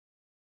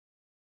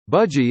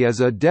Budgie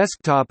is a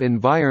desktop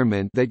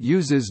environment that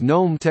uses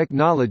GNOME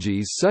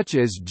technologies such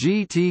as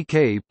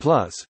GTK+,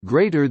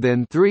 greater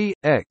than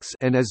 3x,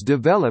 and is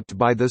developed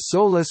by the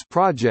Solus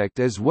project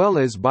as well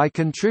as by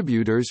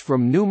contributors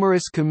from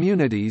numerous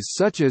communities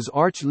such as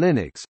Arch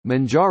Linux,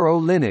 Manjaro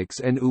Linux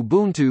and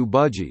Ubuntu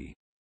Budgie.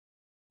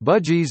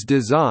 Budgie's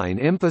design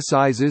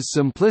emphasizes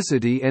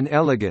simplicity and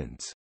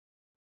elegance.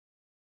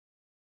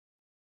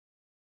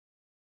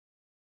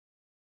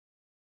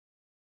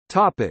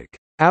 Topic: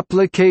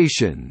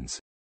 Applications.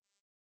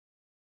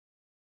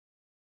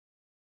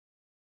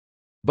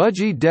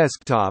 Budgie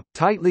Desktop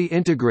tightly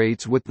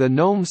integrates with the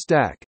GNOME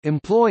stack,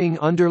 employing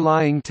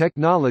underlying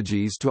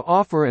technologies to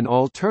offer an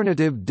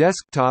alternative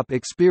desktop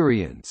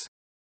experience.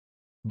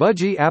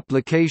 Budgie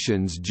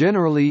applications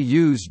generally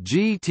use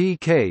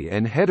GTK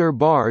and header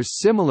bars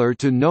similar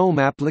to GNOME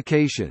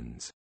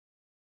applications.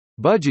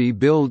 Budgie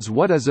builds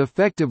what is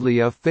effectively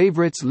a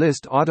favorites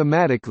list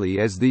automatically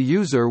as the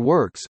user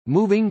works,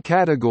 moving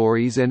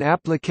categories and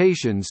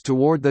applications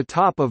toward the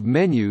top of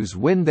menus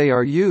when they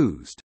are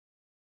used.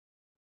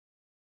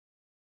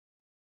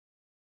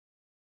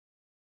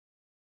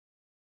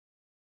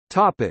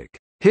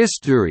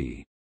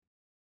 History.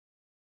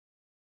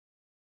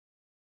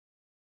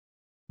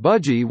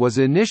 Budgie was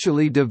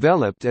initially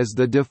developed as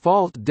the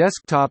default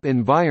desktop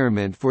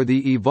environment for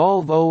the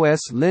Evolve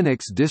OS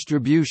Linux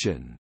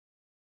distribution.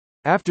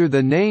 After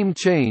the name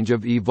change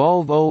of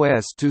Evolve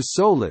OS to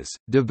Solus,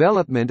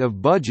 development of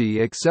Budgie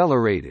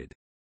accelerated.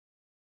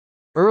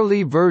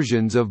 Early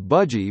versions of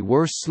Budgie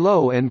were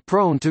slow and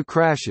prone to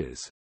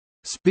crashes.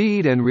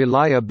 Speed and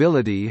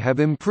reliability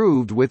have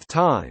improved with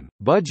time.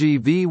 Budgie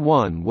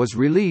V1 was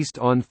released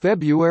on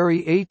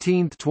February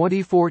 18,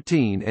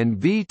 2014 and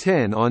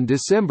V10 on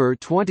December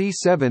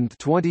 27,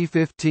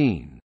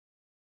 2015.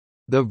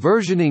 The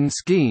versioning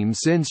scheme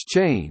since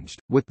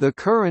changed, with the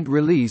current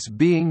release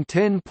being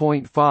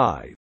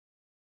 10.5.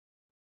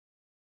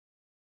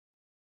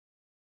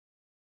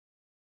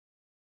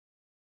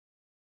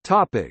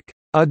 Topic: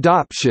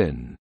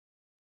 Adoption.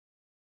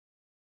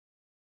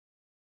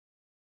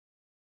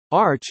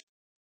 Arch.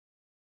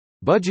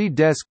 Budgie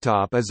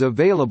Desktop is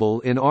available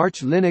in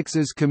Arch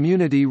Linux's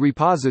community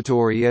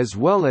repository as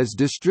well as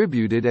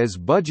distributed as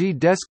Budgie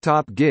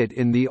Desktop Git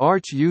in the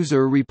Arch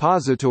user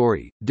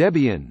repository.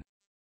 Debian.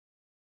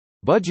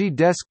 Budgie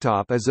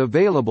Desktop is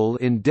available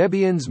in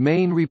Debian's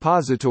main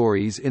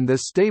repositories in the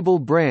stable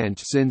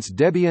branch since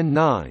Debian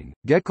 9.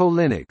 Gecko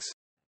Linux.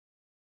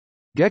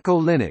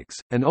 Gecko Linux,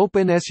 an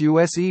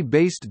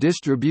OpenSUSE-based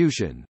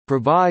distribution,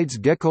 provides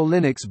Gecko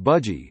Linux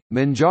Budgie,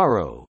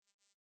 Manjaro.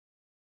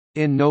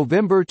 In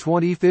November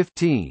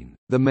 2015,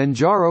 the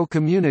Manjaro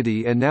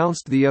community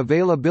announced the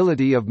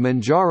availability of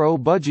Manjaro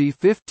Budgie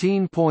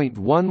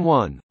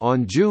 15.11.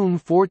 On June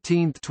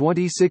 14,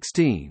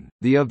 2016,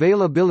 the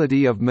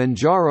availability of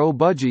Manjaro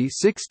Budgie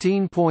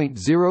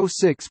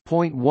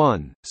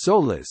 16.06.1.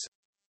 Solus.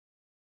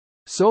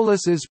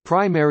 Solus's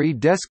primary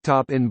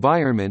desktop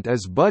environment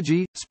is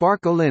Budgie,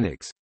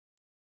 SparkleLinux.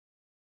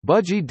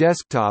 Budgie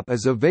Desktop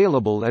is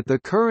available at the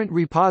current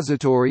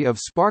repository of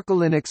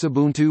SparkleLinux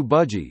Ubuntu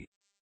Budgie.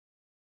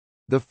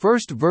 The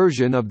first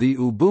version of the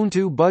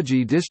Ubuntu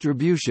Budgie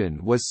distribution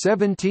was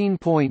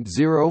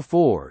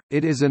 17.04.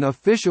 It is an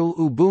official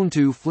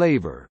Ubuntu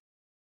flavor.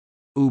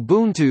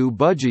 Ubuntu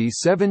Budgie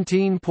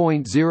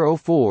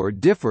 17.04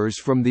 differs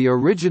from the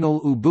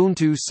original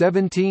Ubuntu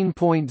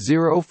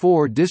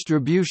 17.04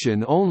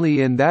 distribution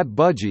only in that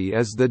Budgie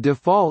is the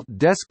default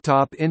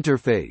desktop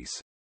interface.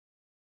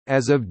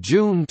 As of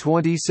June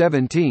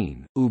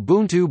 2017,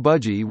 Ubuntu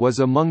Budgie was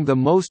among the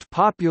most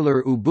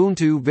popular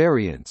Ubuntu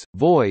variants.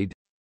 Void.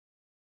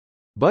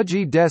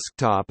 Budgie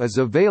Desktop is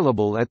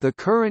available at the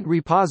current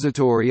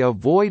repository of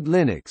Void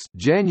Linux,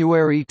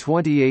 January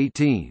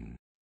 2018.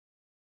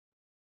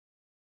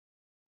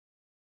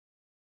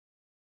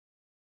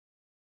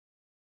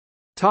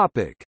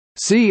 Topic: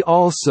 See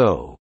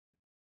also: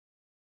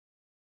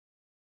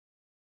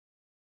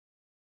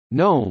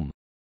 GNOME,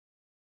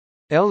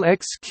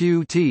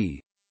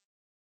 LXQT,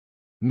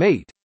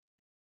 Mate,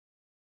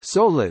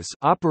 Solus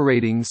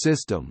operating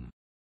system.